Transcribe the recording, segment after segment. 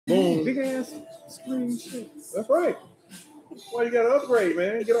big ass screen shit. That's right. Why you got to upgrade,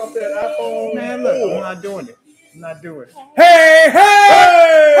 man? Get off that iPhone. Man, look, I'm not doing it. I'm not doing it. Hey!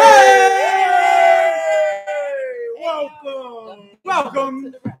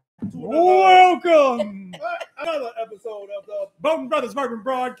 Welcome Welcome. another episode of the Bowden Brothers Bourbon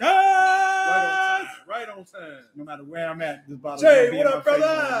broadcast. Right on time. No matter where I'm at, this bottle. Jay, what up,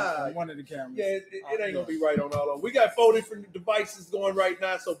 brother? On one of the cameras. Yeah, it ain't gonna be right on all of them. We got 4 different devices going right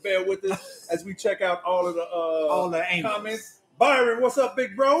now, so bear with us as we check out all of the comments. Byron, what's up,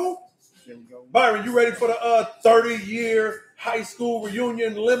 big bro? There we go. Byron, you ready for the 30-year high school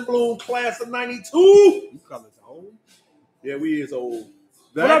reunion Lindblom class of '92? You colors old. Yeah, we is old.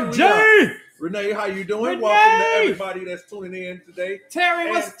 What up, Jay? Renee, how you doing? Renee! Welcome to everybody that's tuning in today. Terry,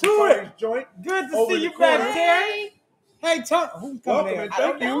 what's to it? Joint. Good to see you back, Terry. Hey, Tony, who's coming in? I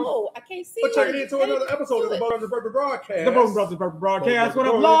don't know. I can't see. But checking into another episode of the Bourbon Brothers broadcast. The Bourbon Brothers broadcast. What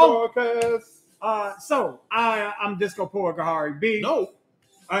up, Long? So I'm Disco Poor Kahari B. No,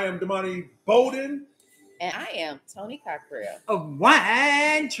 I am Damani Bowden. And I am Toni Cockrell. Of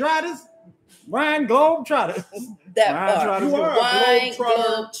Wine Trotters. Wine Globetrotters. That Wine part. You are Wine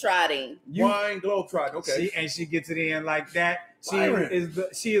Globetrotting. Wine Globetrotting. Okay. She gets it in like that. Byron.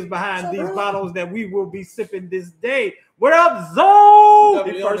 She is behind these bottles that we will be sipping this day. What up,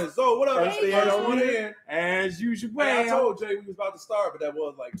 Zoe? Zoe, what up? Hey, as usual. I told Jay we was about to start, but that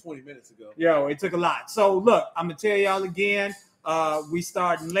was like 20 minutes ago. Yo, it took a lot. So look, I'm gonna tell y'all again. We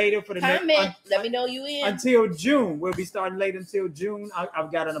starting later for the next. Let me know you in until June. We'll be starting late until June.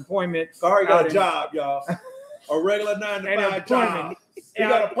 I've got an appointment. Sorry, got a job, y'all. A regular 9 to 5 job. He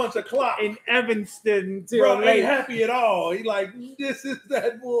got to punch a clock in Evanston till bro, late. Ain't happy at all. He like, this is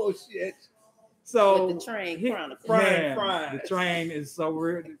that bullshit. So with the train the train is so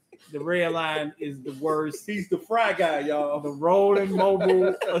weird. The red line is the worst. He's the fry guy, y'all. The Rolling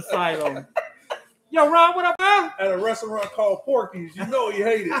Mobile Asylum. Yo, Ron, what up, man? At a restaurant called Porky's. You know he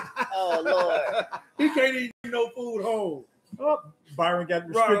hated it. Oh, Lord. He can't eat no food home. Oh, Byron got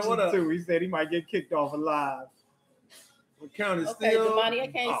restrictions too. He said he might get kicked off alive. What count is okay, still? Damani, I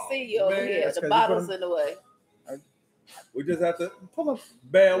can't see you over here. The bottle's in the way. We just have to pull up,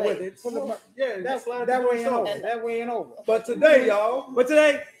 bear with it. That way and over. That way and over. But today, y'all.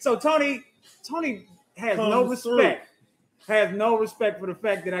 So Toni has no respect. Has no respect for the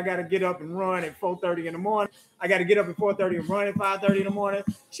fact that I got to get up and run at 4:30 in the morning. I got to get up at 4:30 and run at 5:30 in the morning.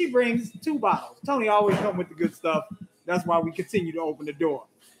 She brings 2 bottles. Toni always come with the good stuff. That's why we continue to open the door.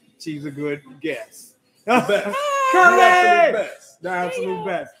 She's a good guest. The best. The absolute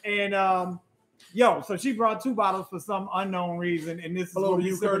best. And so she brought 2 bottles for some unknown reason, and this is what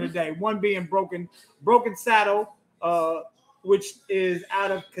we're sipping today. One being Broken Saddle, which is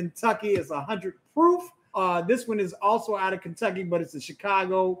out of Kentucky. It's 100 proof. This one is also out of Kentucky, but it's a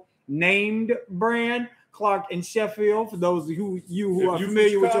Chicago named brand, Clark and Sheffield. For those who are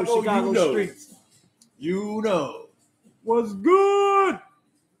familiar with your Chicago streets, you know what's good.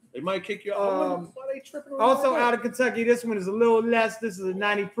 They might kick you off. Why they tripping? Also out of Kentucky, this one is a little less. This is a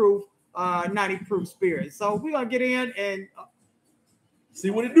 90 proof spirit. So we're gonna get in and see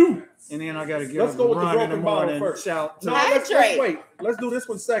what it do. And then I gotta get Let's go with the broken bottle first. Let's wait. Let's do this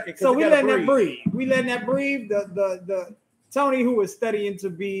one second. So we letting that breathe. We letting that breathe. The Toni, who is studying to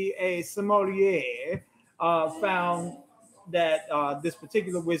be a sommelier, found that this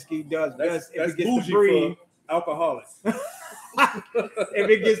particular whiskey does best if it gets to breathe. Alcoholics. If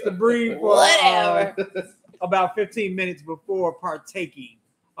it gets to breathe for about 15 minutes before partaking.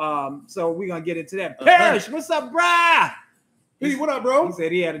 So we're gonna get into that. Parrish, what's up, brah? Hey, what up, bro? He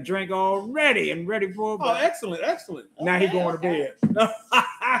said he had a drink already and ready for. Oh, excellent. Now he's going to bed.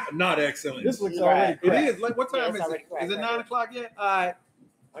 Not excellent. This looks already. It is. Like, what time is it? Is it 9 o'clock yet? I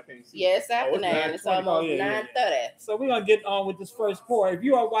can't see. Yeah, it's after 9. It's almost 9:30. So we're gonna get on with this first pour. If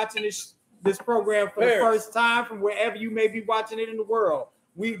you are watching this program for the first time from wherever you may be watching it in the world,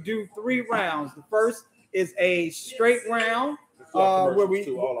 we do 3 rounds. The first is a straight round where we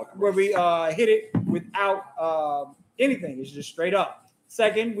hit it without anything. It's just straight up.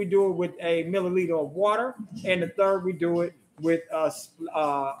 Second, we do it with a milliliter of water, and the third, we do it with a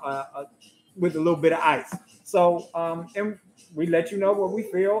little bit of ice. So, and we let you know what we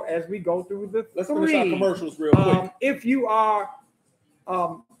feel as we go through the. Let's finish our commercials real quick. If you are,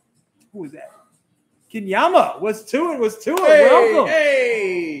 who is that? Kenyama, what's to it? Welcome.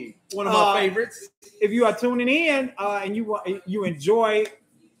 Hey, one of my favorites. If you are tuning in and you enjoy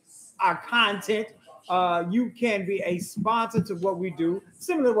our content. You can be a sponsor to what we do,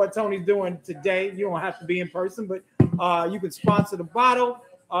 similar to what Toni's doing today. You don't have to be in person, but you can sponsor the bottle.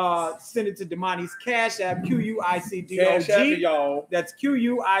 send it to Damani's Cash App, QUICDOG. Cash App, y'all. That's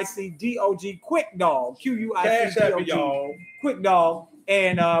QUICDOG, Quick Dog. Cash App, y'all. Quick Dog.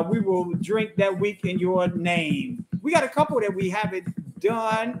 And we will drink that week in your name. We got a couple that we haven't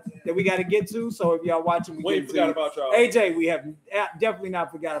done that we got to get to. So if y'all watching, we ain't forgot about y'all. AJ, we have definitely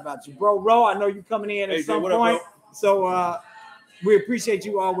not forgot about you, bro. Ro, I know you coming in at some point. Up, so we appreciate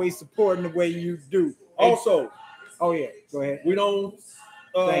you always supporting the way you do. Also, oh yeah, go ahead. We don't.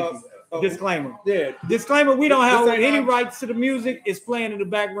 Thank you. Disclaimer. Yeah. Disclaimer. We don't have any rights to the music. It's playing in the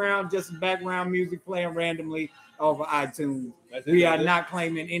background, just background music playing randomly over iTunes. We are not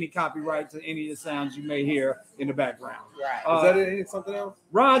claiming any copyright to any of the sounds you may hear in the background. Right. Is that it? Something else?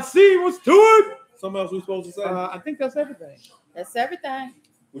 Rod C, what's to it? Something else we're supposed to say? I think that's everything. That's everything.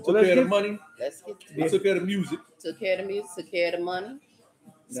 We took care of the money. Let's get we took care of the music. Took care of the music. Took care of the money.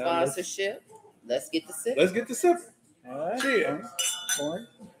 Sponsorship. Let's get the sip. Let's get the sip. All right. Cheers.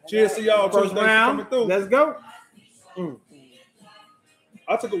 Cheers to y'all. First round. Let's go.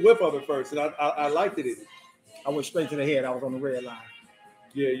 I took a whip of it first, and I liked it. I went straight to the head. I was on the red line.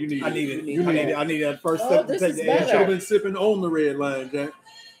 Yeah, you need. I needed that first step to take the edge. Should have been sipping on the red line, Jack.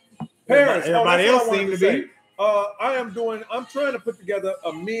 Paris. Everybody else seemed to be. I'm trying to put together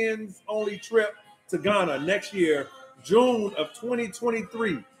a men's only trip to Ghana next year, June of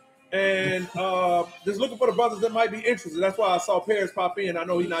 2023. And just looking for the brothers that might be interested. That's why I saw Paris pop in. I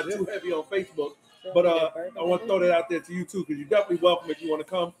know he's not too heavy on Facebook, but I want to throw that out there to you too, because you're definitely welcome if you want to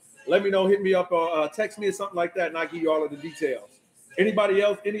come. Let me know, hit me up, or text me or something like that, and I'll give you all of the details. Anybody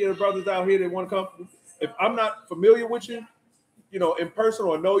else, any of the brothers out here that want to come, if I'm not familiar with you, in person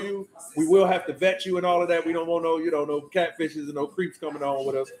or know you, we will have to vet you and all of that. We don't want no catfishes and no creeps coming on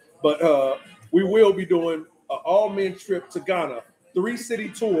with us. But we will be doing an all-men trip to Ghana, 3-city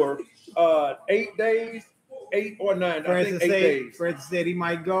tour, 8 days, 8 or 9. I think 8 days. Francis said he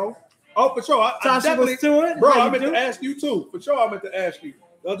might go. Oh, for sure. I definitely, was to it. Bro, I meant to ask you too. For sure, I meant to ask you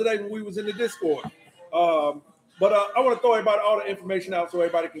the other day when we was in the Discord. But I want to throw everybody all the information out so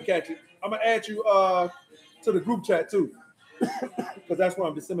everybody can catch it. I'm gonna add you to the group chat too, because that's where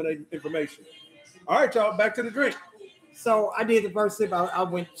I'm disseminating information. All right, y'all, back to the drink. So I did the first sip. I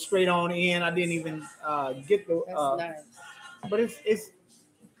went straight on in. I didn't even get the. That's nice. But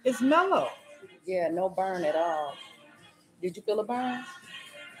it's mellow. Yeah, no burn at all. Did you feel a burn? A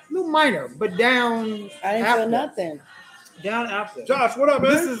little minor, but down. I didn't feel nothing. Down after. Josh, what up,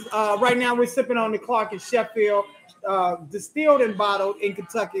 man? This is right now we're sipping on the Clark Sheffield, distilled and bottled in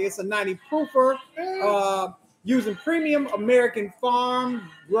Kentucky. It's a 90 proofer, using premium American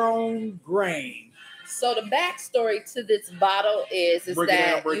farm-grown grain. So the backstory to this bottle is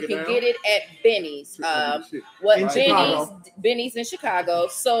that you can get it at Benny's. Benny's in Chicago.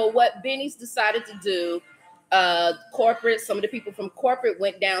 So what Benny's decided to do, some of the people from corporate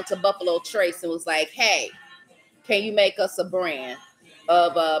went down to Buffalo Trace and was like, hey, can you make us a brand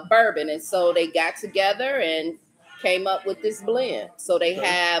of bourbon? And so they got together and came up with this blend. So they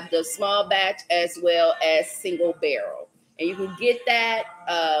have the small batch as well as single barrel. And you can get that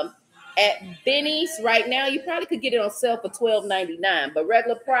at Benny's right now. You probably could get it on sale for $12.99, but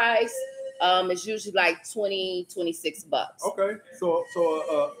regular price is usually like $26. Okay, so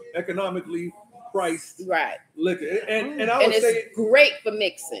economically priced liquor, and I would say it's great for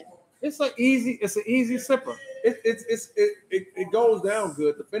mixing. It's an easy sipper. It goes down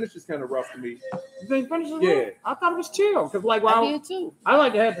good. The finish is kind of rough to me. You think finish is rough? I thought it was chill because I did too. I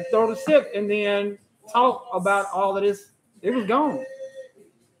like to have to throw the sip and then talk about all of this. It was gone.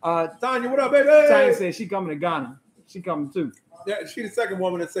 Tanya, what up, baby? Tanya said she coming to Ghana. She coming too. Yeah, she the second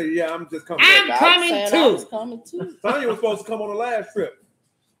woman that say, "Yeah, I'm just coming." I'm coming too. Tanya was supposed to come on the last trip,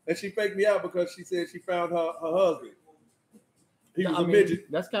 and she faked me out because she said she found her husband. He was a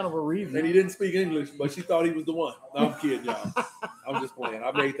midget. That's kind of a reason. And he didn't speak English, but she thought he was the one. No, I'm kidding, y'all. I'm just playing.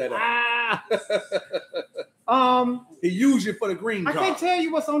 I made that up. He used you for the green card. I can't tell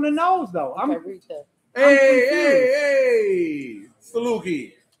you what's on the nose, though. Hey,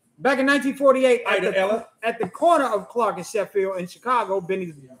 Saluki. Back in 1948, at the corner of Clark and Sheffield in Chicago,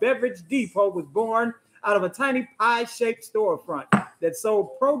 Benny's Beverage Depot was born out of a tiny pie-shaped storefront that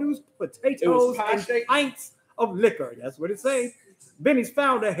sold produce, potatoes, and pints of liquor. That's what it says. Benny's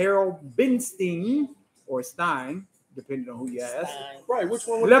founder, Harold Benstein, or Stein, depending on who you ask, right? Which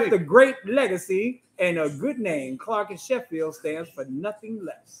one left a great legacy and a good name. Clark and Sheffield stands for nothing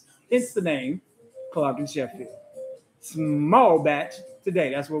less. Hence the name Clark and Sheffield. Small batch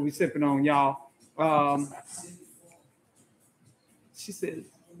today. That's what we're sipping on, y'all. She said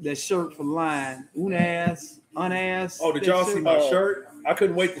that shirt for line, unass. Oh, did y'all see my shirt? I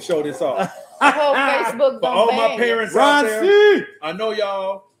couldn't wait to show this off. The whole Facebook For all my parents out there, C. I know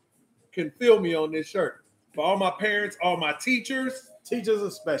y'all can feel me on this shirt. For all my parents, all my teachers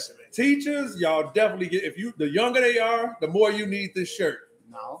especially. Teachers, y'all definitely get, the younger they are, the more you need this shirt.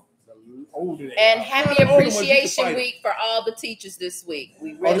 No, the older they and are. happy appreciation week for all the teachers this week.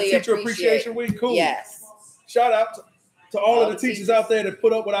 We really the teacher appreciation week, cool. Yes. Shout out to all of the teachers out there that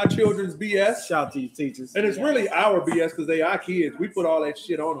put up with our children's BS. Shout out to you teachers. And it's really our BS because they are kids. We put all that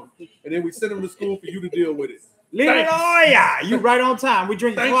shit on them. And then we send them to school for you to deal with it. Lawyer, you right on time. We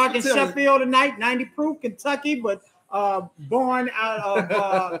drinking Clark for Sheffield tonight, 90 proof, Kentucky, but born out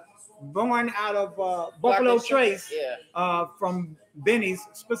of Buffalo Trace, from Benny's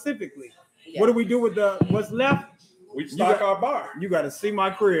specifically. Yeah. What do we do with what's left? We stock our bar. You got to see my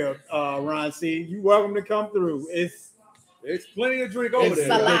crib, Ron C. You welcome to come through. It's plenty of drink over there.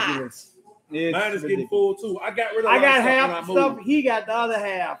 Ridiculous. Mine is getting full too. I got rid of. I got half stuff. He got the other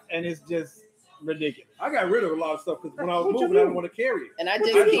half, and it's just ridiculous. I got rid of a lot of stuff because when I was moving, I didn't want to carry it. And I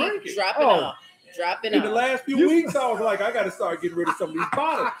just keep dropping off. In the last few weeks, I was like, I got to start getting rid of some of these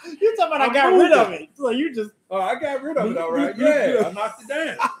bottles. You talking about I got rid of it? So you just? I got rid of it, all right. Yeah, I knocked it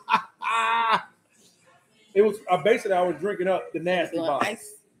down. It was basically I was drinking up the nasty bottles,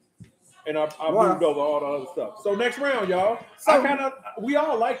 and I moved over all the other stuff. So next round, y'all. So we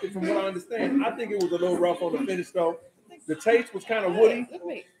all liked it from what I understand. I think it was a little rough on the finish though. The taste was kind of woody.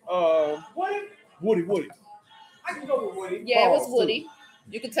 Woody. I can go with woody. Yeah, it was woody.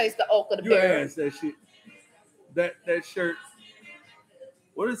 You can taste the oak of the berry. Asked that shit. That shirt.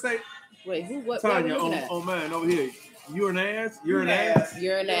 What did it say? Wait, who? What? Tanya on mine over here. You're an ass. You're an ass.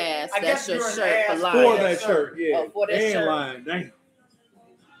 You're an ass. That's your shirt for life. For that shirt, yeah. For that shirt. Line. Dang.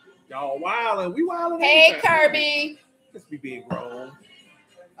 Y'all wildin'. We wildin'. Hey, Kirby. Just be being grown.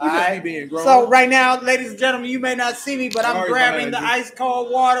 All right. So right now, ladies and gentlemen, you may not see me, but I'm grabbing the ice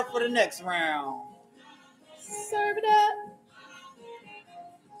cold water for the next round. Serve it up.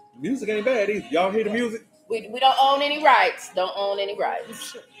 Music ain't bad either. Y'all hear the music? We don't own any rights. Don't own any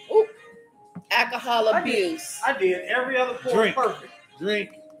rights. Ooh. Alcohol abuse. I did every other pour perfect. Drink.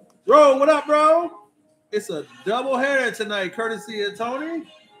 Bro, what up, bro? It's a double header tonight, courtesy of Toni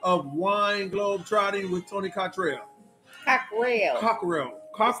of Wine Globetrotting with Toni Cottrell. Cockrell.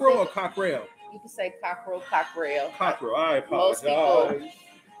 Cockrell or Cockrell? You can say cockrell. Cockrell. I apologize. Most people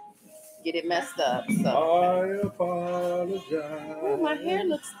get it messed up. So. I apologize. Oh, my hair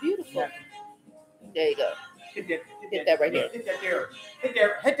looks beautiful. There you go. Hit that right there. Hit that there.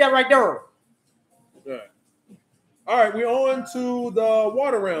 Hit that right there. All right, we're on to the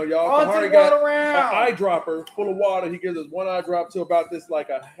water round, y'all. On to the water round. An eyedropper full of water. He gives us one eye drop to about this, like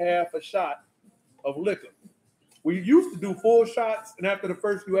a half a shot of liquor. We used to do full shots, and after the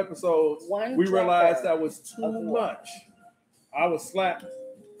first few episodes, we realized that was too much. I was slapped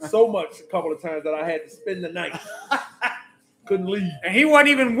so much a couple of times that I had to spend the night. Couldn't leave. And he wasn't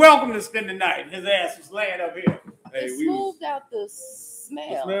even welcome to spend the night. His ass was laying up here. It smoothed out the smell.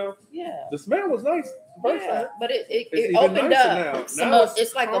 The smell? Yeah. The smell was nice. Yeah, but it opened up.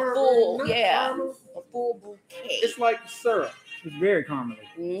 It's like a full, a full bouquet. It's like syrup. It's very caramely.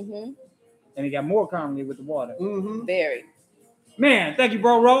 Mm-hmm. And it got more caramely with the water. Mm-hmm. Very. Man, thank you,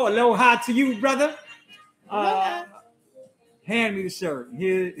 bro. Ro. Aloha to you, brother. Hand me the shirt.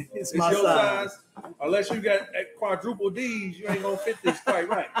 Here, it's my your size. Unless you got quadruple D's, you ain't gonna fit this quite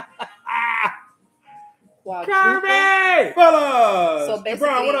right. Kirby! Fellas! So basically,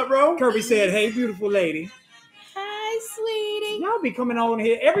 Brian, what up, bro? Kirby said, hey, beautiful lady. Hi, sweetie. Y'all be coming on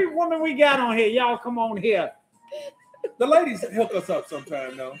here. Every woman we got on here, y'all come on here. The ladies hook us up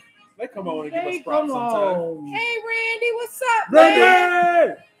sometime, though. They come on and give us props sometime. Hey, Randy, what's up,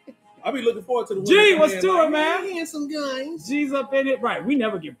 Randy? I'll be looking forward to the G, what's to it, man? Handsome guys. G's up in it. Right, we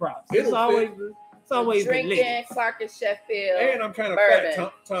never get props. It's always drinking Clark Sheffield. And I'm kind of Bourbon.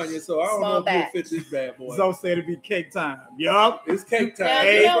 fat, Tanya, so I don't know if you'll fit this bad boy. Zoe said it'd be cake time. Yup. It's cake time. Now,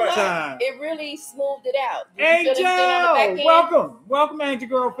 you know time. It really smoothed it out. Angel! Welcome, Angel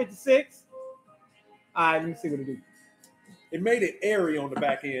Girl 56. All right, let me see what it do. It made it airy on the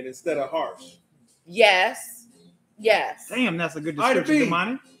back end instead of harsh. Yes. Damn, that's a good description,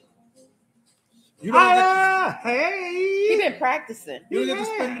 Damani. You don't hey. He been practicing. You don't get to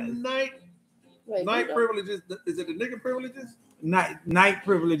spend the night. Night privileges. Is it the nigga privileges? Night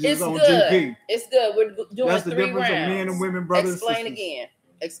privileges it's on good. GP. It's good. We're doing That's the 3 difference rounds. of men and women, brothers. Explain again.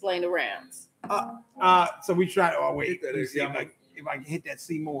 Explain the rounds. So we try. Oh wait, let me see if I can hit that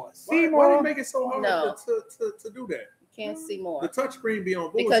C more. Why do you make it so hard to do that? You can't see more. The touch screen be on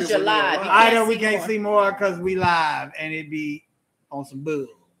bullshit because you're live. I know we can't see more because we live and it be on some bull.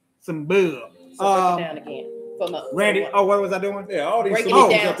 So break it down again. Randy. Oh, what was I doing? Yeah, all these Breaking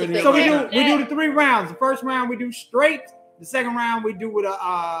solutions it down up in to here. So things. we do the 3 rounds. The first round we do straight. The second round we do with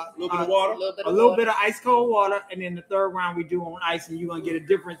a little bit of water, a little bit of ice cold water, and then the third round we do on ice, and you're gonna get a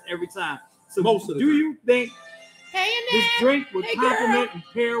difference every time. So Most of the do time. you think Hey, this drink would Hey, complement and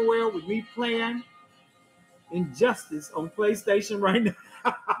pair well with me playing Injustice on PlayStation right now?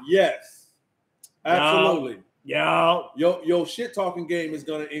 Yes, absolutely. Yo. Your shit talking game is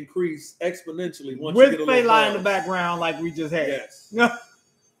gonna increase exponentially once With you get a Faye little Lie in the buzz. background like we just had. Yes.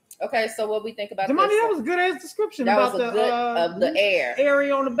 Okay, so what we think about Damani, this? that was a good ass description That about was a good of the air.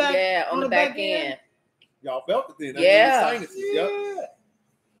 area on the back. Yeah, on the back end. Y'all felt it then. That Yeah. was the sinuses.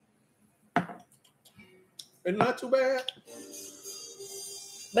 Yep. And not too bad.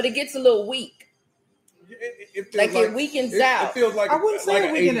 But it gets a little weak. It feels Like it weakens out. It feels like I wouldn't say like it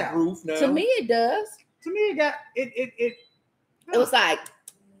an weakened 80 out. proof now. To me, it does. To me, it got it. It was like,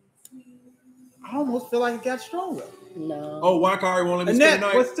 I almost feel like it got stronger. no. Oh, why Kari won't let me Annette, spend the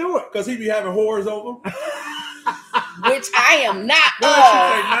night? let's do it. Because he be having whores over. Which I am not No, of. she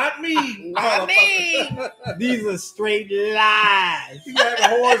say, not me. Not me. motherfucker." These are straight lies. He be having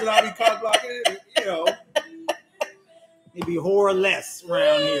whores and I'll be cock blocking. You know. They be whoreless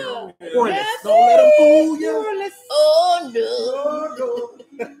around here. Yeah. Whoreless. Yes. Don't let him fool you. Oh, no.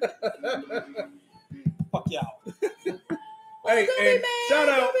 Oh, no. Fuck y'all. Hey, Don't be and mad, shout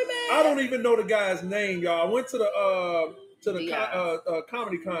out. don't be mad. I don't even know the guy's name, y'all. I went to the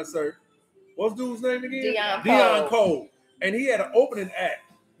comedy concert. What's dude's name again? Dion Cole. And he had an opening act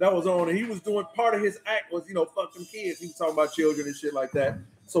that was on, and he was doing part of his act was, fuck them kids. He was talking about children and shit like that.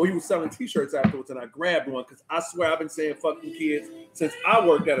 So he was selling T-shirts afterwards, and I grabbed one because I swear I've been saying fuck them kids since I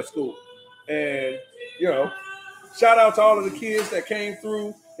worked at a school. And shout out to all of the kids that came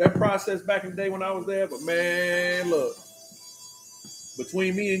through that process back in the day when I was there. But man, look,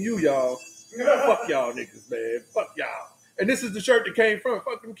 between me and you, y'all, fuck y'all niggas, man. Fuck y'all. And this is the shirt that came from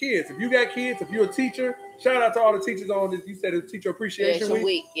fuck them kids. If you got kids, if you're a teacher, shout out to all the teachers on this. You said it's Teacher Appreciation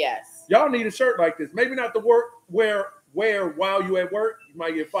Week. Yes. Y'all need a shirt like this. Maybe not the wear while you at work. You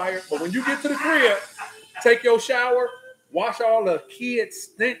might get fired. But when you get to the crib, take your shower, wash all the kids'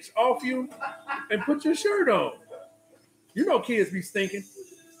 stench off you, and put your shirt on. You know kids be stinking.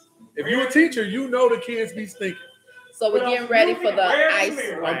 If you're a teacher, you know the kids be stinking. So we're getting ready for the ice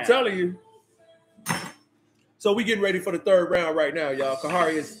round. I'm telling you. So we getting ready for the third round right now, y'all.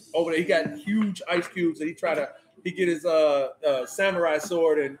 Kahari is over there. He got huge ice cubes, and he get his samurai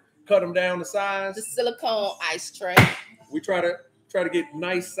sword and cut them down to size. The silicone ice tray. We try to get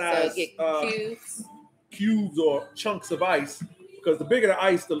nice size cubes or chunks of ice, because the bigger the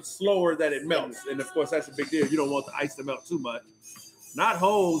ice, the slower that it melts. And of course, that's a big deal. You don't want the ice to melt too much. Not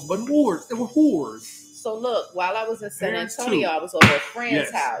hoes, but whores. They were whores. So look, while I was in San Parents Antonio, too. I was over at a friend's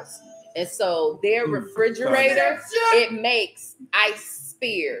house. And so their refrigerator, it makes ice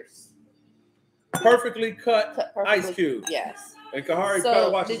spears. Perfectly cut Perfectly, ice cubes. Yes. And Kahari So,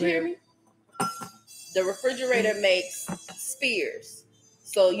 better watch did his you hear hand. me? The refrigerator makes spears.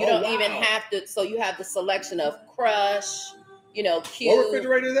 So you don't even have to, so you have the selection of crush, cube. What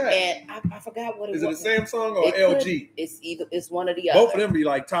refrigerator is that? And I forgot what it was. Is it a Samsung or LG? It's one or the other. Both of them be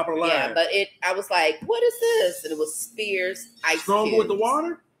like top of the line. Yeah, but I was like, what is this? And it was Spears ice Stronger cubes. with the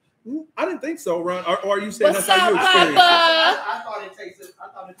water? I didn't think so, Ron. Or are you saying What's that's how up, you experienced it? Papa? I thought it tasted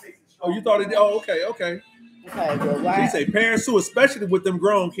Oh, you thought it? Oh, okay. Okay, well, why? She say parents too, especially with them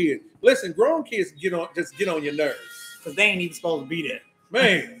grown kids. Listen, grown kids get on your nerves, because they ain't even supposed to be there.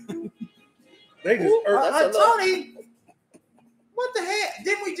 man. They just Tony, what the heck?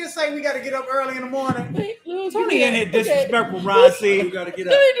 Didn't we just say we got to get up early in the morning? Tony in here disrespectful, Ron C. You gotta get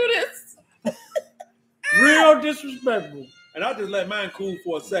Let up. me do this. Real disrespectful. And I just let mine cool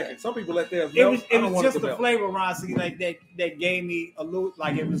for a second. Some people let theirs It melt. was I don't want just it to the melt. flavor, Ron C. Like that gave me a little,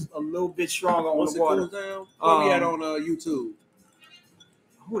 like it was a little bit stronger on Once the it water. cools down, what we had on YouTube?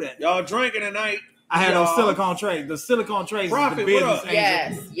 Who that? Y'all drinking tonight? I had y'all. those silicone trays. The silicone trays Profit, is the what business up?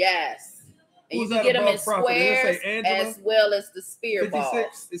 angel. Yes. And Who's you that can get them in above Profit? Did it say squares Angela? as well as the spear balls.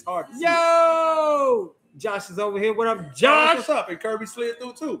 56. It's hard to see. Yo, Josh is over here. What up, Josh, Josh? what's up? And Kirby slid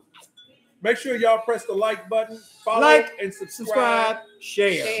through too. Make sure y'all press the like button, follow, Like, and subscribe,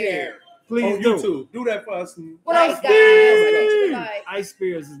 share. Please on do. YouTube. Do that for us. And What Like, else, guys, don't forget Steve? to like. Ice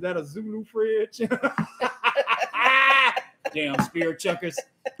Spears, is that a Zulu fridge? Damn, spear chuckers.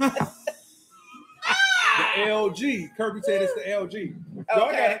 the LG. Kirby said it's the LG.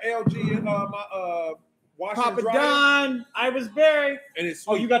 Y'all got an LG in my Papa Don, Iris Berry. And it's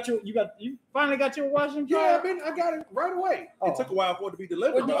sweet. Oh, you finally got your Washington Yeah, dryer? I got it right away. It took a while for it to be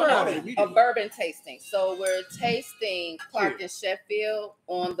delivered. We're doing a bourbon tasting. So we're tasting Clark and Sheffield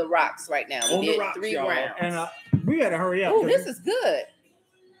on the rocks right now. We did 3 rounds. And we got to hurry up. Oh, this is good.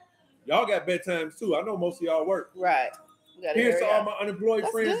 Y'all got bedtimes too. I know most of y'all work. Right. Here's to all my unemployed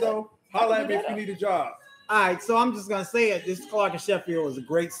friends though. Holla at me if you need a job. All right, so I'm just gonna say it. This Clark and Sheffield was a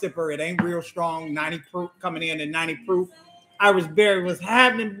great sipper. It ain't real strong, 90 proof, coming in at 90 proof. Iris Berry was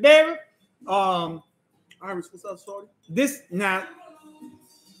happening, baby. Iris, what's up, shorty? This now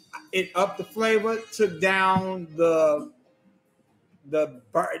it upped the flavor, took down the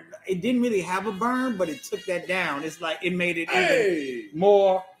burn. It didn't really have a burn, but it took that down. It's like it made it even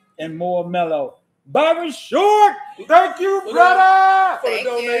more and more mellow. Byron Short, thank you, brother, for the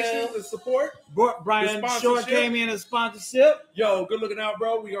donations and support. Brian Short came in as sponsorship. Yo, good looking out,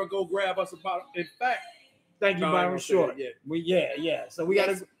 bro. We gonna go grab us a bottle. In fact, thank you, Byron Short. Yeah. So we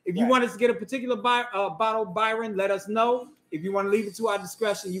gotta. If you want us to get a particular bottle, Byron, let us know. If you want to leave it to our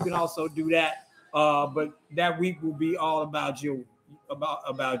discretion, you can also do that. But that week will be all about you.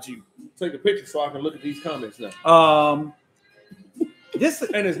 About you. Take a picture so I can look at these comments now. This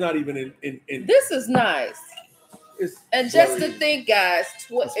and it's not even in This is nice. And just to think, guys,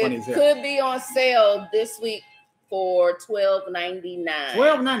 it could be on sale this week for $12.99.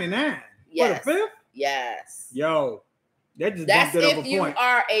 $12.99. Yes. For the 5th? Yes. Yo, that's if you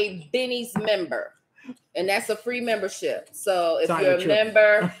are a Benny's member, and that's a free membership. So if you're a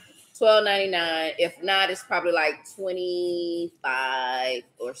member, $12.99. If not, it's probably like $25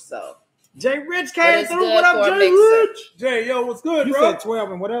 or so. Jay Rich came through. What up, Jay Rich? Jay, yo, what's good, you bro? You said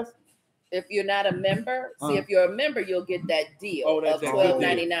 12 and what else? If you're not a member, see, if you're a member, you'll get that deal of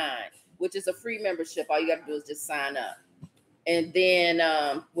 $12.99, which is a free membership. All you got to do is just sign up. And then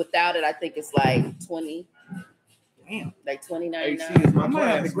without it, I think it's like $20. Damn. Like $20.99. I might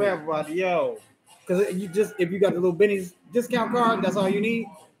have to grab about because if you got the little Benny's discount card, that's all you need.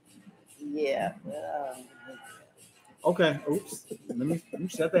 Yeah. Okay. Oops. Let me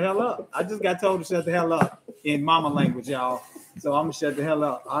shut the hell up. I just got told to shut the hell up in mama language, y'all. So I'm gonna shut the hell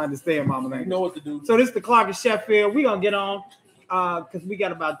up. I understand mama language. You know what to do. So this is the Clark and Sheffield. We're gonna get on because we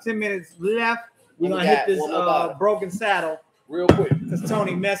got about 10 minutes left. We're gonna hit this broken saddle real quick. Because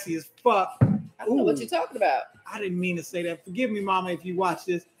Tony messy as fuck. I don't know what you're talking about. I didn't mean to say that. Forgive me, mama, if you watch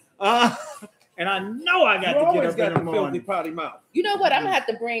this. And I know I got to get up in the morning. Filthy potty mouth. You know what? I'm gonna have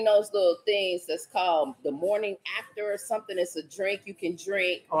to bring those little things that's called the morning after or something. It's a drink you can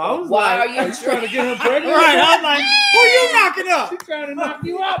drink. Oh, I was Why like, are you trying to get her pregnant? Right. I'm like, who you knocking up? She's trying to knock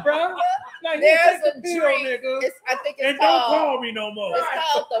you out, bro. Like, there's a drink. I think it's and called. Don't call me no more. It's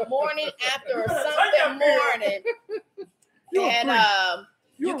called the morning after or something morning. And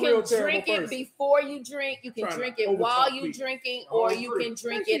you can drink it before you drink. You can drink it while you drinking, or you can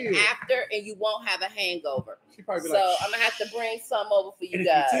drink it after, and you won't have a hangover. So I'm gonna have to bring some over for you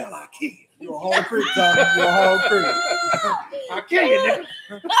guys. Tell I kill you. You're a whole creep, Tommy. You're a whole creep. I kill you,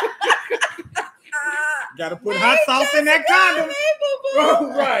 nigga. Gotta put hot sauce in that condom.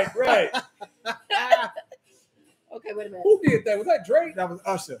 Oh, right. Okay, wait a minute. Who did that? Was that Drake? That was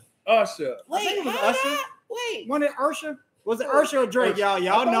Usher. Wait, I think it was Usher. Wait. Wasn't it Usher? Was it Usher or Drake, y'all?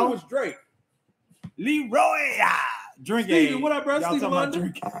 Y'all know. It was Drake. Leroy. Drinking. Steven, what up, bro? Y'all Steven talking about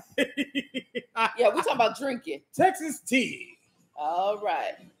London? drinking. Yeah, we're talking about drinking. Texas tea. All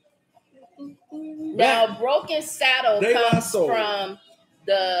right. Now, Broken Saddle comes from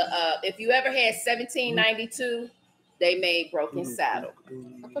the, if you ever had 1792, they made Broken Saddle.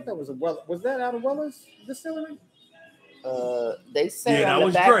 I thought that was was that out of Weller's distillery? They say on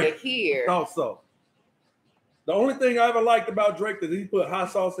the back Drake. Of here. Also. The only thing I ever liked about Drake is he put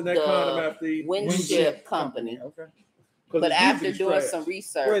hot sauce in that condom after the Winship Company. Okay. But after doing some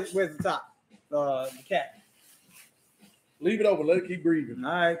research. Where's the top? The cat. Leave it open. Let it keep breathing.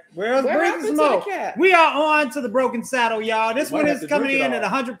 All right. Where's breathing smoke? We are on to the Broken Saddle, y'all. This one is coming in at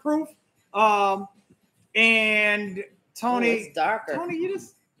 100 proof. And Tony. It's darker. Tony, you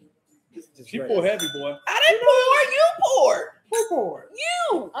just she poured heavy, boy. I didn't pour. You poured. Who poured?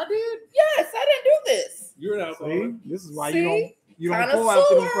 You. I did. Yes, I didn't do this. You're an alcoholic. This is why you don't pour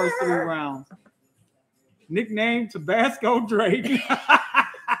after the first 3 rounds. Nickname Tabasco Drake. He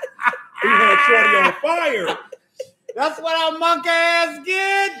had Shorty on fire. That's what our monk ass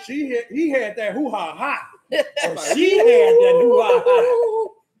get. He had that hoo-ha hot. She had that hoo-ha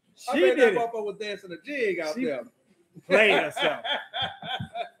hot. I bet that motherfucker was dancing a jig out there. Played herself.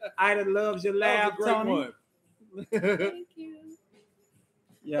 Ida loves your laugh, Tony. One. Thank you.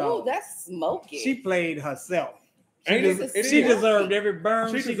 Yo, oh, that's smoky. She played herself. She deserved every burn.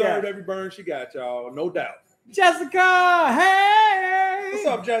 She deserved every burn she got, y'all. No doubt. Jessica, hey. What's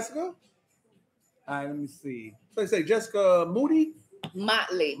up, Jessica? All right, let me see. So they say Jessica Moody?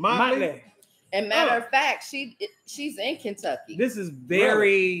 Motley. And matter of fact, she's in Kentucky. This is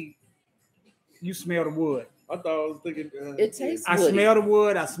very. You smell the wood. I thought I was thinking. It tastes. I smell the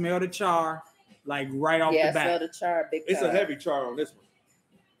wood. I smell the char, like right off the bat. Yeah, I smell the char. Big it's char. a heavy char on this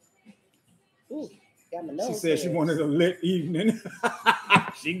one. Ooh, got my nose. She said she wanted a lit evening.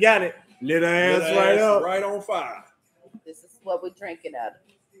 She got it. Lit her ass right up. Right on fire. This is what we're drinking out of.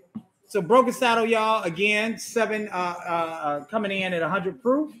 So Broken Saddle, y'all, again, 7 coming in at 100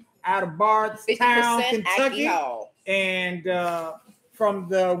 proof out of Bardstown, Kentucky. Alcohol. And from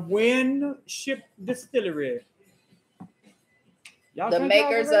the Winship Distillery. Y'all the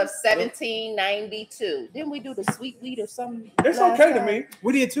makers of 1792. Didn't we do the sweet wheat or something? It's okay to me.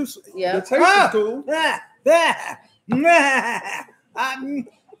 We did too. Yeah. The taste is cool.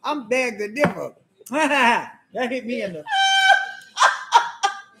 I'm back to differ. That hit me in the. A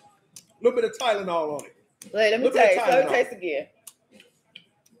little bit of Tylenol on it. Wait, let me taste. Let me taste again.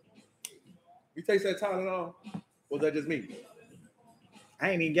 You taste that Tylenol? Or was that just me?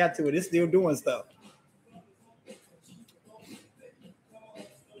 I ain't even got to it. It's still doing stuff.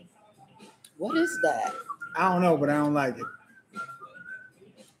 What is that? I don't know, but I don't like it.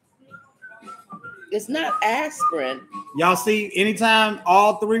 It's not aspirin. Y'all see, anytime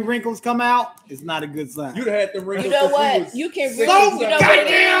all 3 wrinkles come out, it's not a good sign. You'd have had the wrinkles. You know what? You can really, you know what it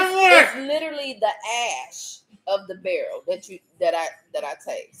is? It's literally the ash of the barrel that I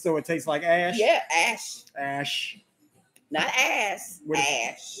taste. So it tastes like ash? Yeah, ash. Ash. Not ass.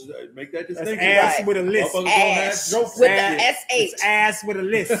 Ash. Make that That's distinction. ass Right. with a lisp. Ash with the Ash. SH. It's ass with a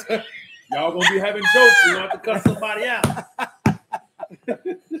lisp. Y'all gonna be having jokes. You don't have to cut somebody out.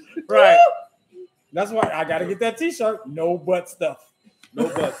 Right. That's why I gotta get that t-shirt. No butt stuff. No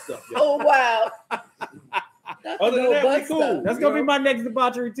butt stuff. Yeah. Oh wow. Other than that, we cool. Stuff. That's gonna be my next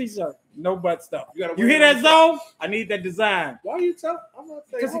debauchery t-shirt. No butt stuff. You hear that, Zoe? I need that design. Why you tell? I'm not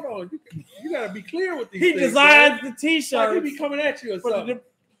saying. Hold on. You gotta be clear with these He things. designs Man. the t-shirt. Like he be coming at you or something.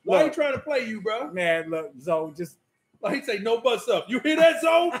 Why you trying to play you, bro? Man, look, Zoe, just like he say no butt stuff. You hear that,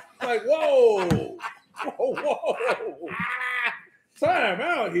 Zoe? Like whoa. Time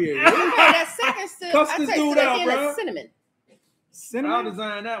out here. Okay, that second sip. Cuss I this taste dude it out, again, bro. it's cinnamon. I'll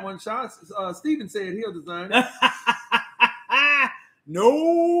design that one. Steven said he'll design it.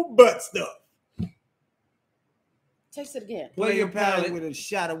 no butt stuff. Taste it again. Play your palate with a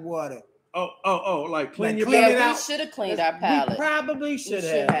shot of water. Oh, like clean your clean palate. it out. We should have cleaned our palate. We probably should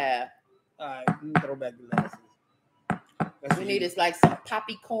have. All right, let me throw back the glasses. We need is like some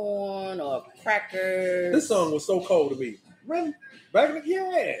poppy corn or crackers. This song was so cold to me. Really? Back in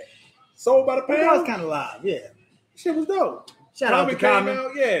the Sold by the Pound. That was kind of live, yeah. Shit was dope. Shout out to Common.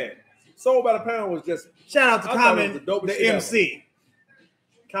 Out, yeah. Sold by the Pound was just. Shout out to Common, the MC.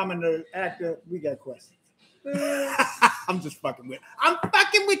 Common, the actor. We got questions. I'm just fucking with. I'm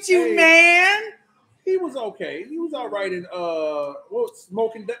fucking with you, man. He was okay. He was all right in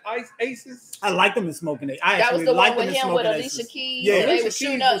Smoking the Aces. I liked him in Smoking the Aces. That was the one with him with Alicia Keys. Yeah, they were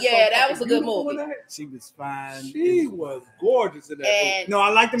shooting up. Yeah, that was a good movie. She was fine. She was gorgeous in that movie. No,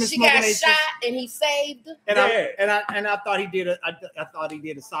 I liked him in Smoking Aces. She got shot and he saved. And I thought he did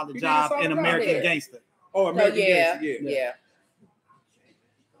a solid job in American Gangster. Oh, American Gangster. Yeah.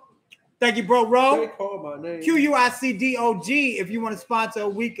 Thank you, bro. They call my name. QUICDOG. If you want to sponsor a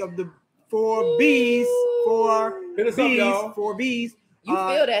week of the 4 B's, 4 hit us B's, up, y'all. 4 B's. You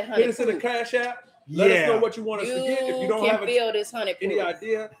feel that, honey? Hit us in the Cash App. Let us know what you want us to get. If you don't have any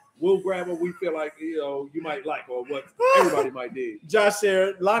idea, we'll grab what we feel like you might like or what everybody might dig. Josh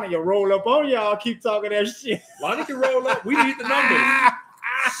said, Lonnie, you'll roll up on y'all. Keep talking that shit. Lonnie can roll up. We need the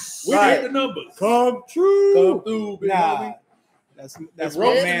numbers. We need the numbers. Come true. Come through, baby. Nah. That's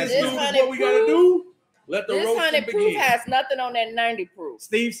what we gotta do. Let the this roasting 100 proof begin. has nothing on that 90 proof.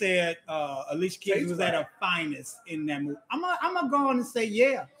 Steve said Alicia Keys was at her finest in that movie. I'm gonna go on and say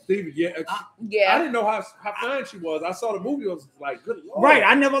yeah. Steve, yeah. I didn't know how fine she was. I saw the movie. I was like, good Lord. Right.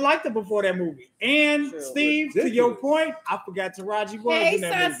 I never liked her before that movie. And Steve, to your point, I forgot Taraji was in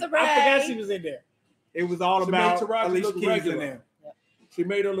that movie. I forgot she was in there. It was all about Alicia Keys in there. She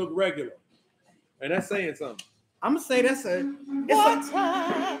made her look regular, and that's saying something. I'm gonna say that's a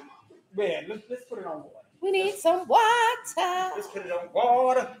water. Man, let's put it on water. We need some water. Let's put it on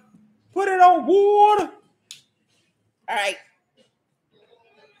water. Put it on water. All right.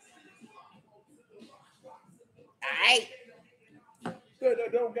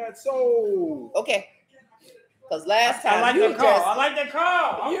 That don't got soul. Okay. Because last time I like that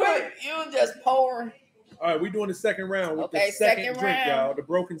call. You just pouring. All right, we're doing the second round with Okay, the second second drink, round. y'all. The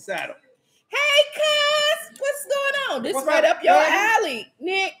broken saddle. Hey, cuz, what's going on? This What's right up, up your baby?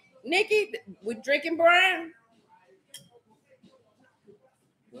 alley. Nikki, we drinking brown.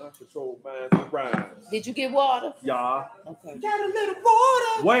 Not control minds and rhymes. Did you get water? Y'all. Okay. Got a little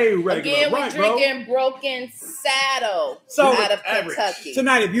water. Way regular. Again, we're right, bro. drinking Broken Saddle So, out of average. Kentucky.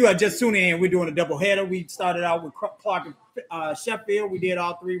 Tonight, if you are just tuning in, we're doing a double header. We started out with Clark Sheffield. We did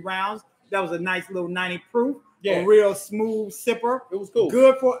all 3 rounds. That was a nice little 90 proof. Yeah. A real smooth sipper. It was cool.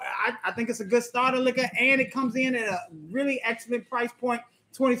 Good for, I think it's a good starter liquor, and it comes in at a really excellent price point,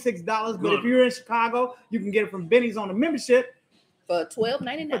 $26. But if you're in Chicago, you can get it from Benny's on the membership For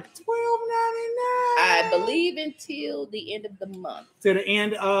 $12.99. for $12.99. I believe until the end of the month. To the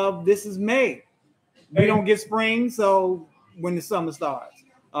end of this is May. We Hey. don't get spring, so when the summer starts,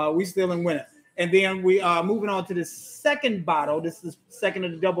 we still in winter. And then we are moving on to the second bottle. This is second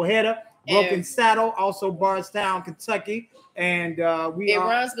of the double header. Broken And Saddle, also Bardstown, Kentucky. And it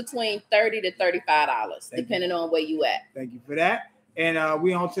runs between $30 to $35, Thank depending on where you at. Thank you for that. And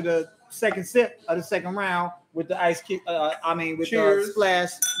we on to the second sip of the second round with the ice cube. With Cheers. the splash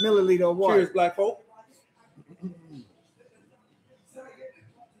milliliter of water. Cheers, black folk.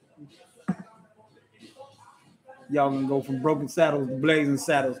 Y'all gonna go from Broken Saddles to Blazing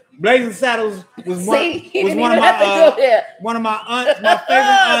Saddles. Blazing Saddles was See, one he was didn't one of even have to my go there. one of my aunts, my favorite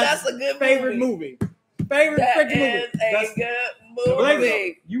aunt's That's a good favorite movie. Favorite That freaking movie. is a That's good Blazing.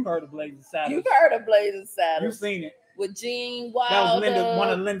 movie. You heard of Blazing Saddles. You've heard of Blazing You've Saddles seen it. with Gene That was Wilder. Linda, one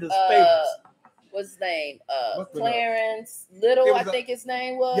of Linda's favorites. What's his name? What's the Clarence Little, It was I think his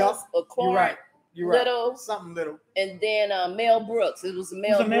name was. Yup, Or You're right. Clarence You're right. Little. Something little. And then Mel Brooks. It was a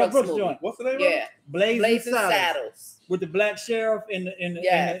Mel It's a Mel Brooks Brooks movie. joint. What's the name of Yeah. it? Blazing Saddles. Saddles. With the black sheriff in the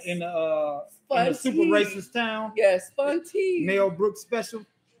Yes. super Fun racist town. Yes, fun tea. Mel Brooks special.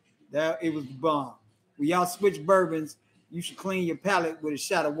 That it was the bomb. When y'all switch bourbons, you should clean your palate with a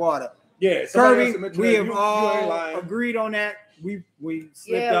shot of water. Yeah, somebody else Kirby, mentioned we that. have You ain't all lying. agreed on that. We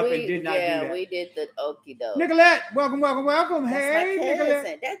slipped up and did not do that. we did the okie doke. Nicolette, welcome. That's Hey, my Nicolette.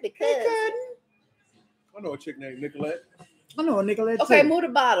 cousin. That's because. Hey, cousin. I know a chick named Nicolette. I know a Nicolette Okay, too. move the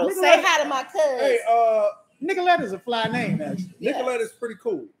bottle. Nicolette. Say hi to my cousin. Hey, Nicolette is a fly name, actually. Yes. Nicolette is pretty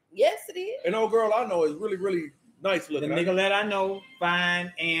cool. Yes, it is. An old girl I know is really, really nice The looking. Nicolette I know,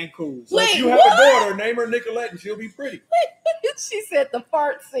 fine and cool. So if Wait, you have what? a daughter, name her Nicolette and she'll be pretty. She said the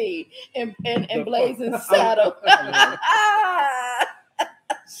fart scene in The Blazing fart. Saddle.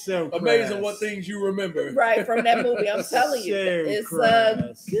 So Amazing crass. what things you remember. Right from that movie, I'm telling you, So it's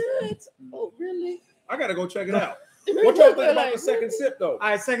crass. good. Oh, really? I gotta go check it out. What y'all think about the second sip though? All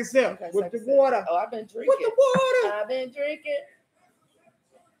right, second sip Okay, with second the sip. water. Oh, I've been drinking. With the water. I've been drinking.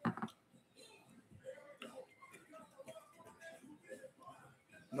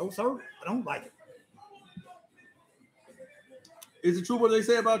 No, sir. I don't like it. Is it true what they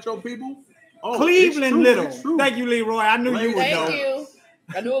say about your people? Oh, it's Cleveland true, Little. it's true. Thank you, Leroy. I knew you would know. Thank you.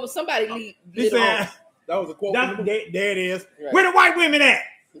 I knew it was somebody. He said, That was a quote. from the there it is. Right. Where the white women at?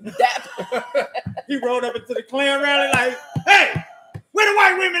 That, He rode up into the Klan rally like, hey, where the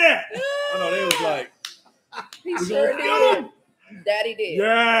white women at? I know they was like, he we sure gonna kill did. him. Daddy did.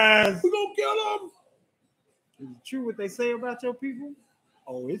 Yes. We gonna kill him. Is it true what they say about your people?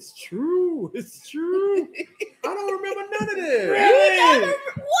 Oh, it's true. It's true. I don't remember none of this. You never,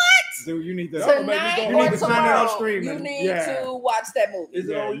 what? Dude, you need to Y'all Tonight you you or need to find it tomorrow, on streaming. you need Yeah. to watch that movie. Is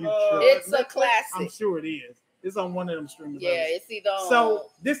it Yeah, on? you tripping. It's a I'm classic. sure it is. It's on one of them streaming Yeah, services. it's either on. So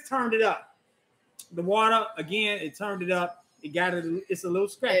this turned it up. The water, again, it turned it up. It got it. It's a little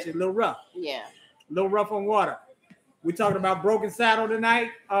scratchy, a little rough. yeah, A little rough on water. We're talking about Broken Saddle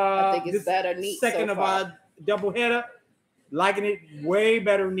tonight. I think it's This better neat. second so of far. our double header. Liking it way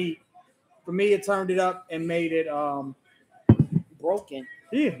better neat. For me, it turned it up and made it Broken.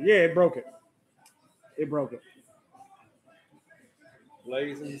 yeah, it broke it. It broke it.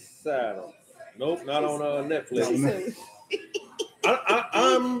 Blazing Saddle. Nope, not on Netflix. No.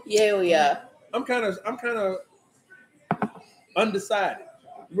 I'm Yeah, we are. I'm kind of undecided.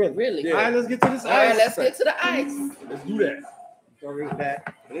 Really? Really. Yeah. All right, let's get to this. All right, ice. let's get to the ice. Let's do that. Throw this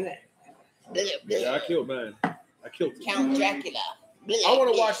back. Yeah, I killed mine. I killed it. Count Dracula. I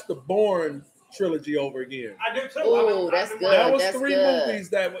want to watch the Bourne trilogy over again. I do too. Oh, that's good. That was That's 3 good. movies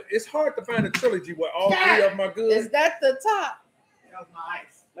that it's hard to find a trilogy where all 3 of them are good. Is that the top? That was my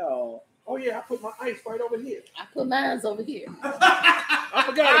ice. No. Oh yeah, I put my ice right over here. I put mine's over here. I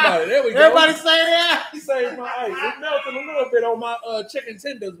forgot about it. There we go. Everybody say that. He saved my ice. It melted a little bit on my chicken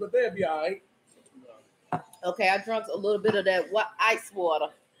tenders, but they'll be all right. Okay, I drank a little bit of that ice water.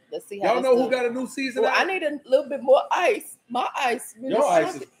 Let's see how Y'all this know who goes. got a new season? Well, out? I need a little bit more ice. My ice really Your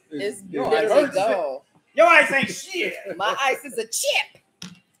ice shrunk. is It's like literally urgent. gone. Your ice ain't shit. My ice is a chip.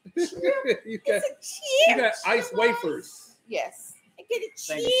 You got, It's a chip. you got ice wafers. Yes. I get a chip.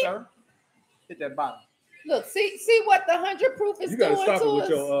 Thank you, sir. Hit that bottom. Look, see what the 100 proof is You doing gotta stop to it with us.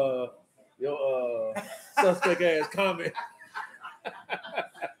 your suspect ass comment.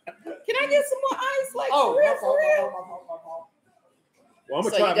 Can I get some more ice? Like, for real? Well, I'm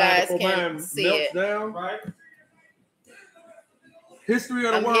gonna So try you guys mine before can mine see melts it. down. Right. History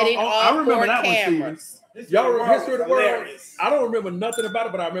of the I'm world. hitting Oh, all I remember 4 that one, cameras. Steven. Y'all remember History of the World? Hilarious. I don't remember nothing about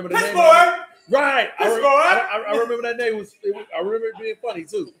it, but I remember the Piss name. boy. Right. Piss boy. I remember that name I remember it being funny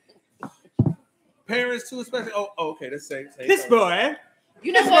too. Parents too, especially. Oh, okay, that's same. Piss boy.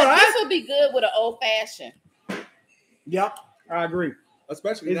 You know Piss what? boy. This would be good with an old fashioned. Yep, I agree.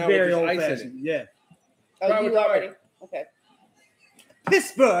 Especially It's now very with old this ice in it. fashioned. Yeah. Oh, Try you with the already? ice. Okay.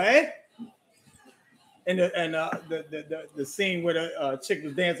 Piss boy. And the scene where the chick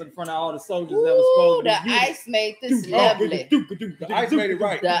was dancing in front of all the soldiers that was Ooh, supposed to the be ice made this lovely. The ice made it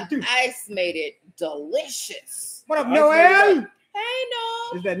right. The ice made it delicious. What up, The ice Noel? made it Hey,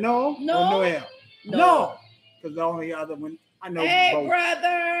 no. Is that Noel No. or Noel? No. Because the only other one I know Hey, both.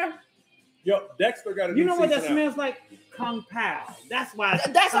 brother. Yo, Dexter got a You new know what that season out. smells like? Kung Pao. That's why it's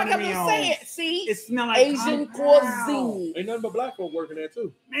That's like turning I'm me on. saying. See? It smells like Asian Kung Pao. cuisine. Ain't nothing but black folk working there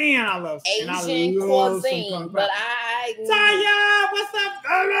too. Man, I love and I Asian love some cuisine. Kung Pao. But I. Taya, what's up,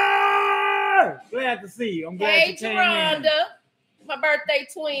 brother? Glad to see you. I'm glad Hey, you came in. Geronda. My birthday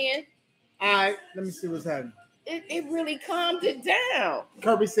twin. All right, let me see what's happening. It really calmed it down.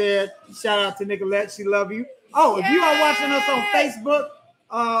 Kirby said, shout out to Nicolette. She love you. Oh, if you are watching us on Facebook,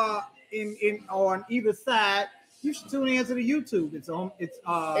 on either side, you should tune in to the YouTube.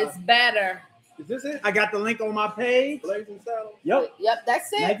 It's better. Is this it? I got the link on my page. Blazing Saddles? Yep. Yep,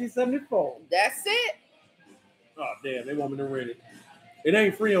 that's it. 1974. That's it. Oh damn, they want me to rent it. It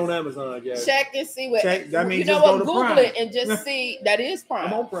ain't free on Amazon, guys. Check and see what. Check, that means you know just go what? to Google Prime. it and just see. That is Prime.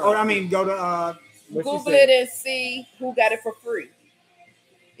 I'm on Prime. Oh, I mean, go to what she Google said. it and see who got it for free.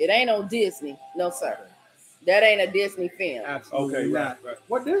 It ain't on Disney. No, sir. That ain't a Disney film. Absolutely Okay, not. right.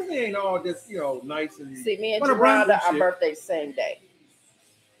 Well, Disney ain't all just nice and. See, me and What a Geronda, brand our shit. birthday same day.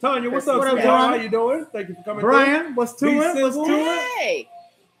 Tanya, what's up, What up, sweetheart? John? How you doing? Thank you for coming. Brian, what's to Be it? What's simple. to it? Hey.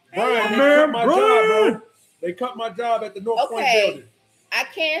 Brian, they Man, cut my Brian. job, bro. They cut my job at the North Point Okay. building. I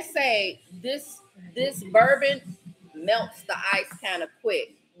can't say this bourbon melts the ice kind of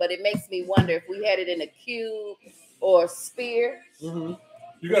quick, but it makes me wonder if we had it in a cube or a spear. Mm-hmm.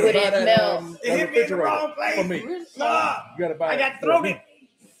 You gotta Would buy it that, melt? It hit me in the wrong place. for me. Really? Ah, You gotta buy I it got for thrown me. it.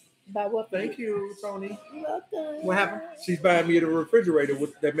 By what? Thank you, Tony. You're welcome. What happened? She's buying me the refrigerator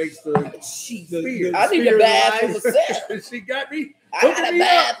that makes the spear. I need to buy it for myself. She got me. I hooking gotta me buy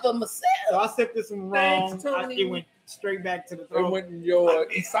up. it for myself. So I sipped this one wrong. Thanks, Tony. It went straight back to the It throat. went in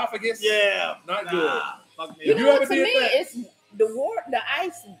your esophagus. Yeah, Not good. Fuck me You up. know You what? ever To me, did that? it's the water, the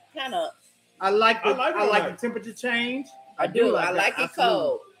ice kind of. I like I like it I like like- the temperature change. I do. I that, like it absolutely.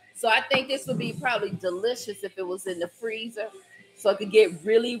 cold. So I think this would be probably delicious if it was in the freezer, so it could get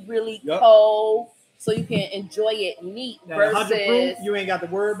really, really Yup. cold, so you can enjoy it neat That 100 proof, versus you ain't got to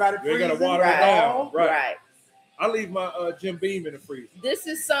worry about it. You ain't gotta freezing. water it right, down. right. Right. I leave my Jim Beam in the freezer. This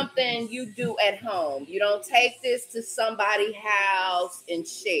is something you do at home. You don't take this to somebody's house and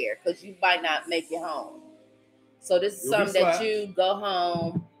share because you might not make it home. So this is You'll be something that slapped. you go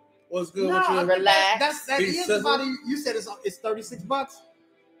home. What's good No, with I you? think Relax. that Be is sizzle. about. You said it's $36.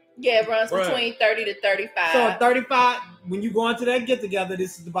 Yeah, it runs Right. between 30 to 35. So at 35, when you go into that get together,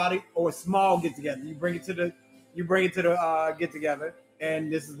 this is the body or a small get together. You bring it to the get together,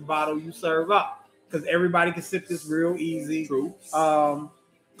 and this is the bottle you serve up because everybody can sip this real easy. True.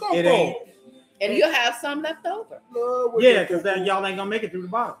 It ain't. And you'll have some left over. Yeah, because y'all ain't gonna make it through the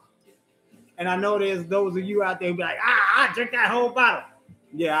bottle. And I know there's those of you out there who be like, I drink that whole bottle.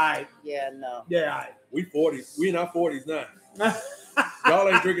 Yeah, all right. Yeah, no. Yeah, all We 40s. We in our 40s now. right. Y'all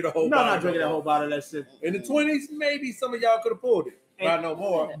ain't drinking the whole No, bottle. not drinking that whole bottle of that shit. In the 20s, maybe some of y'all could have pulled it. Not no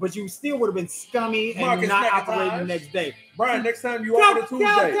more. But you still would have been scummy and Marcus not McIntyre. operating the next day. Brian, next time you open a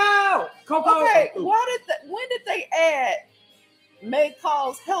Tuesday. Coco. Okay, when did they add may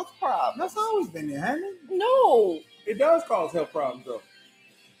cause health problems? That's always been there, hasn't it? No. It does cause health problems, though.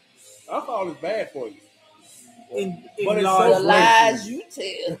 Alcohol is bad for you. In But it's large The so lies you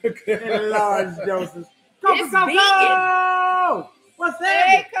tell. in large doses. It's Coco! What's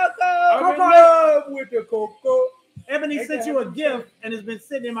Hey, that? Coco. I'm in love with the cocoa. Ebony Ain't sent that you a happy? gift and it's been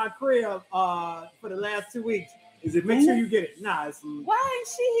sitting in my crib for the last 2 weeks. Is it Make sure you get it. Nah, it's Why ain't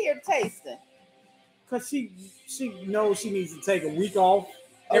she here tasting? because she knows she needs to take a week off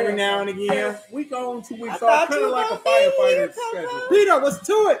every now and again. Week on, 2 I weeks thought off, kind you of like a were gonna be here, firefighter's Coco. schedule. Peter, what's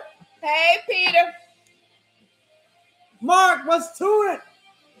to it? Hey, Peter. Mark, what's to it?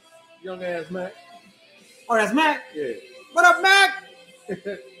 Young ass Mac. Oh, that's Mac. Yeah. What up, Mac?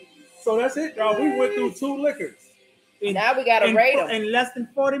 So that's it, y'all. We went through 2 liquors. Now we gotta rate them in less than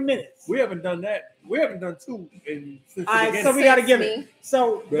 40 minutes. We haven't done that. We haven't done 2 since All the right, beginning. so we got to give it.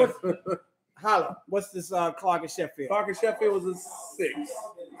 So, what, holla, what's this Clark Sheffield? Clark Sheffield was a 6.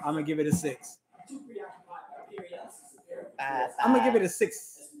 I'm going to give it a 6. 5. I'm going to give it a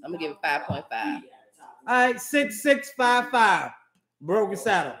 6. I'm gonna give it 5.5. All right, 6.655. Broken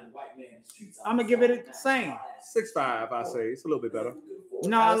Saddle. I'm going to give it the same. 6.5, I say. It's a little bit better.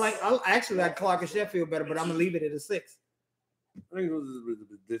 No, I actually like Clark Sheffield better, but I'm going to leave it at a 6. I think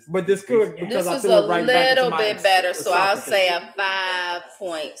But this could because This I is threw a it right back into little my bit better, so I'll esophagus. say a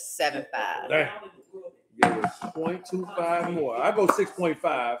 5.75. Damn. Give it 0.25 more. I go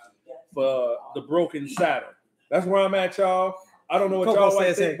 6.5 for the Broken Saddle. That's where I'm at, y'all. I don't know what y'all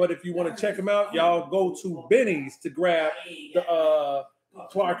like think, but if you want to check them out, y'all go to Benny's to grab the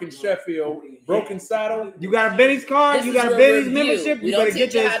Clark and Sheffield Broken Saddle. You got a Benny's card? You got a Benny's membership? You better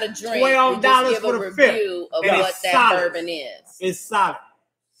get how to this drink. $12 for the fifth. Of And what that solid. bourbon is. It's solid.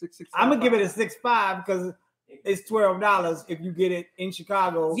 6.65. I'm gonna give it a 6.5 because it's $12 if you get it in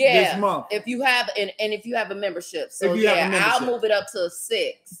Chicago Yeah, this month. if you have and if you have a membership. So If you have a yeah, membership. I'll move it up to a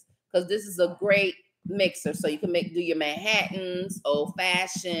 6 because this is a great mixer. So you can do your Manhattans, old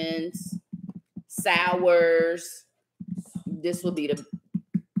fashions, sours. This will be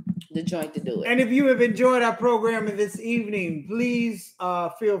the joint to do it. And if you have enjoyed our program this evening, please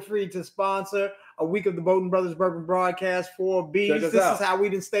feel free to sponsor a week of the Bowden Brothers Bourbon broadcast for B's. This is how we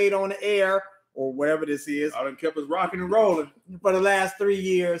done stayed on the air, or whatever this is. I done kept us rocking and rolling for the last 3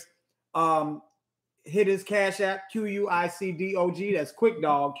 years. Hit his Cash App, QUICDOG. That's Quick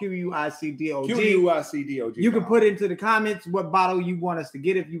Dog, QUICDOG. QUICDOG. You can put into the comments what bottle you want us to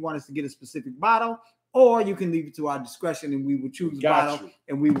get if you want us to get a specific bottle, or you can leave it to our discretion and we will choose a bottle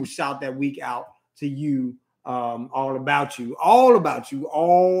and we will shout that week out to you. All about you.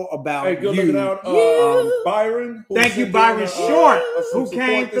 Hey, good you. looking out, Byron. Thank you, Byron Short, who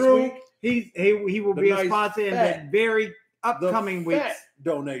came through. He will be a sponsor in the very upcoming weeks.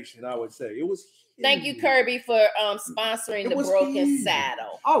 Donation, I would say it was. Thank you, Kirby, for sponsoring the Broken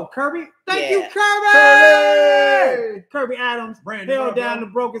Saddle. Oh, Kirby! Thank you, Kirby Adams. Held down the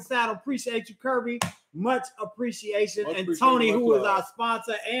Broken Saddle. Appreciate you, Kirby. Much appreciation. And Toni, who is our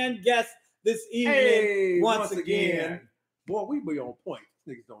sponsor and guest this evening, once again. Boy, we be on point.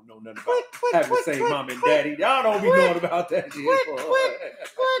 Niggas don't know nothing about having the same mom and daddy. Y'all don't be knowing about that shit.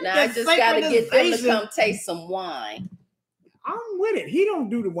 Now I just got to get them to come taste some wine. I'm with it. He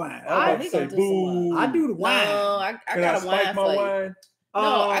don't do the wine. I say boo. I do the wine. No, I got a wine for you.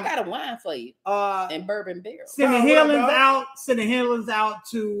 No, I got a wine for you. And bourbon barrel. Sending healings out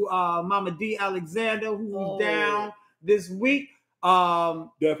to Mama D. Alexander, who's down this week.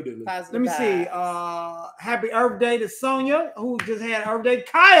 Definitely. Let me see. Happy Earth Day to Sonia, who just had Earth Day.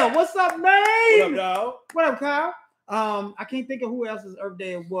 Kyle, what's up, man? What up, dog? What up, Kyle? I can't think of who else's Earth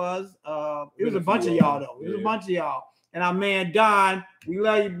Day it was. It was a bunch of y'all though. It was a bunch of y'all. And our man Don, we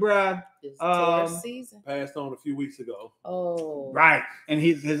love you, bruh. It's tourist season. Passed on a few weeks ago. Oh, right. And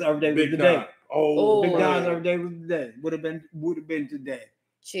his Earth Day was today. Big Don's Earth Day was today. Would have been today.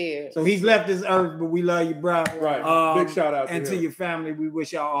 Cheers. So he's left this earth, but we love you, bro. Right. Big shout out to your family. We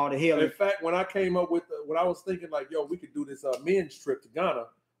wish y'all all the healing. In fact, when I came up with when I was thinking like, yo, we could do this men's trip to Ghana,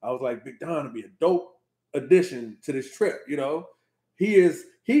 I was like, Big Don would be a dope addition to this trip. You know, he's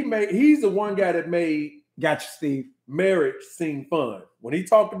the one guy that made Steve, marriage seem fun. When he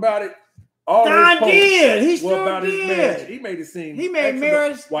talked about it, Don did. He sure did. His marriage. He made it seem. He made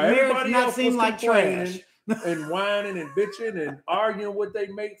marriage not seem like trash. And whining and bitching and arguing with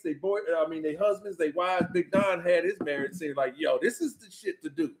their mates, their husbands, their wives. Big Don had his marriage seem like, yo, this is the shit to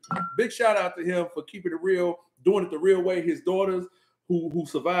do. Big shout out to him for keeping it real, doing it the real way. His daughters who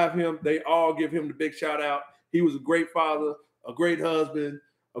survived him, they all give him the big shout out. He was a great father, a great husband,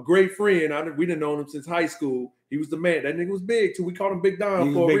 a great friend. We didn't know him since high school. He was the man. That nigga was big too. We called him Big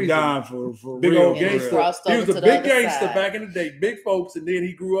Don for a reason. Big Don for big real, old gangster. He was a big gangster back in the day. Big folks, and then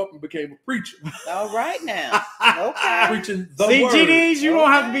he grew up and became a preacher. All right now. Okay. Preaching the word. GDs, you don't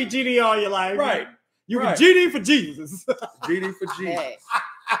have to be GD all your life. Right. You can GD for Jesus. GD for Jesus. Hey.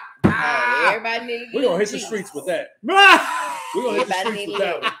 Everybody needs. We're gonna hit the streets with that. We're gonna hit the streets with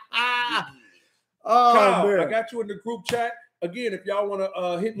that one. Kyle, I got you in the group chat. Again, if y'all want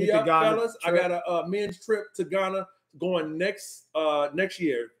to hit me up, fellas, I got a men's trip to Ghana going next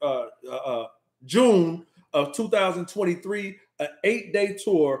year, June of 2023, an 8-day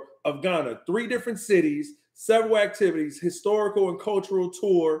tour of Ghana, 3 different cities, several activities, historical and cultural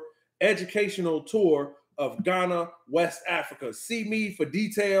tour, educational tour of Ghana, West Africa. See me for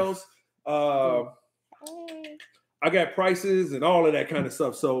details. I got prices and all of that kind of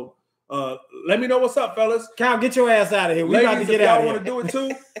stuff. So let me know what's up, fellas. Cal, get your ass out of here. We Ladies, about to get out of here. if y'all want to do it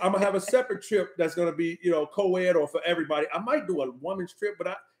too, I'm gonna have a separate trip that's gonna be, co-ed or for everybody. I might do a woman's trip,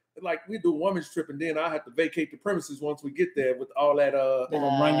 but we do a woman's trip and then I have to vacate the premises once we get there with all that they're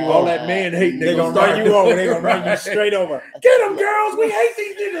gonna run you all over. that man hating. They're gonna run you over. They're gonna run you straight over. Get them, girls. We hate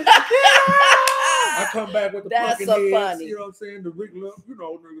these niggas. I come back with the pumpkin heads, funny. you know what I'm saying? The regular,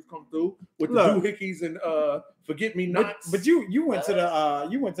 niggas come through with the doohickeys and forget me nots. But you went to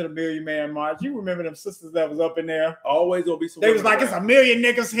the Million Man March. You remember them sisters that was up in there? Always gonna be some. They was like, it's a million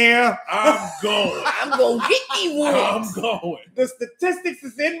niggas here. I'm going. I'm gonna get me one. I'm going. The statistics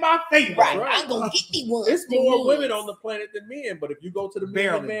is in my favor. Right. I'm gonna get me one. It's more women on the planet than men, but if you go to the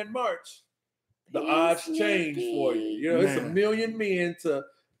Million Man March, the odds change for you. It's a million men to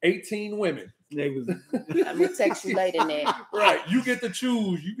 18 women. I'm gonna text you later, Nick. Right. You get to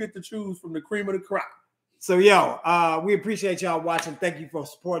choose. You get to choose from the cream of the crop. So, we appreciate y'all watching. Thank you for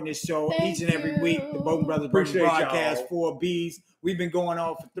supporting this show each and every week. The Bowden Brothers Bourbon Broadcast, 4Bs. We've been going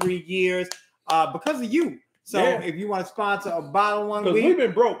on for 3 years because of you. So if you want to sponsor a bottle one week. We've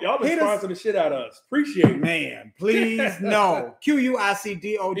been broke. Y'all been sponsoring the shit out of us. Appreciate it. Man, please no.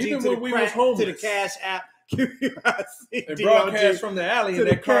 QUICDOG Even to when we was homeless. to the Cash App. QUICDOG. And broadcast from the alley in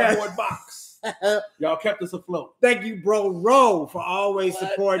that cardboard box. Y'all kept us afloat. Thank you, Bro Rowe, for always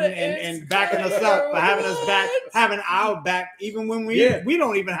supporting and backing us up, for having us back, having our back, even when we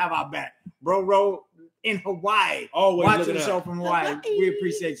don't even have our back. Bro Rowe in Hawaii, always watching the show from Hawaii. We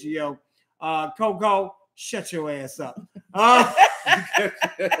appreciate you, yo. Coco, shut your ass up.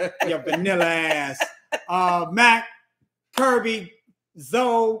 Your vanilla ass. Mac, Kirby,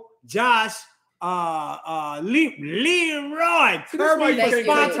 Zoe, Josh, Leroy, Kirby for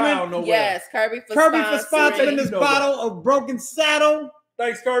sponsoring. Yes, Kirby for sponsoring this bottle of Broken Saddle.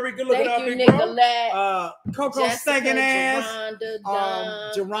 Thanks, Kirby. Good looking out, big Nicolette. Coco second ass.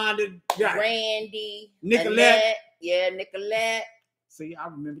 Geronda, Randy, Nicolette. Nicolette. See, I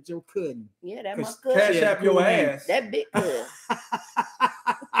remembered your cousin. Yeah, that my cousin. Cash App your ass. That big cousin.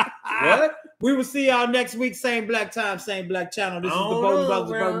 What? We will see y'all next week. Same black time, same black channel. This is the Bowden Brothers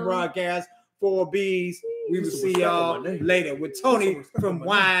Bourbon Broadcast. 4Bs. We will see y'all later with Toni from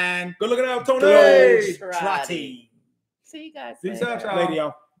Wine. Good looking out, Toni. Globetrotting. See you guys later. Peace out, y'all. Later,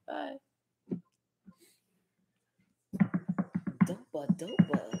 y'all. Bye.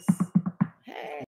 Dopa.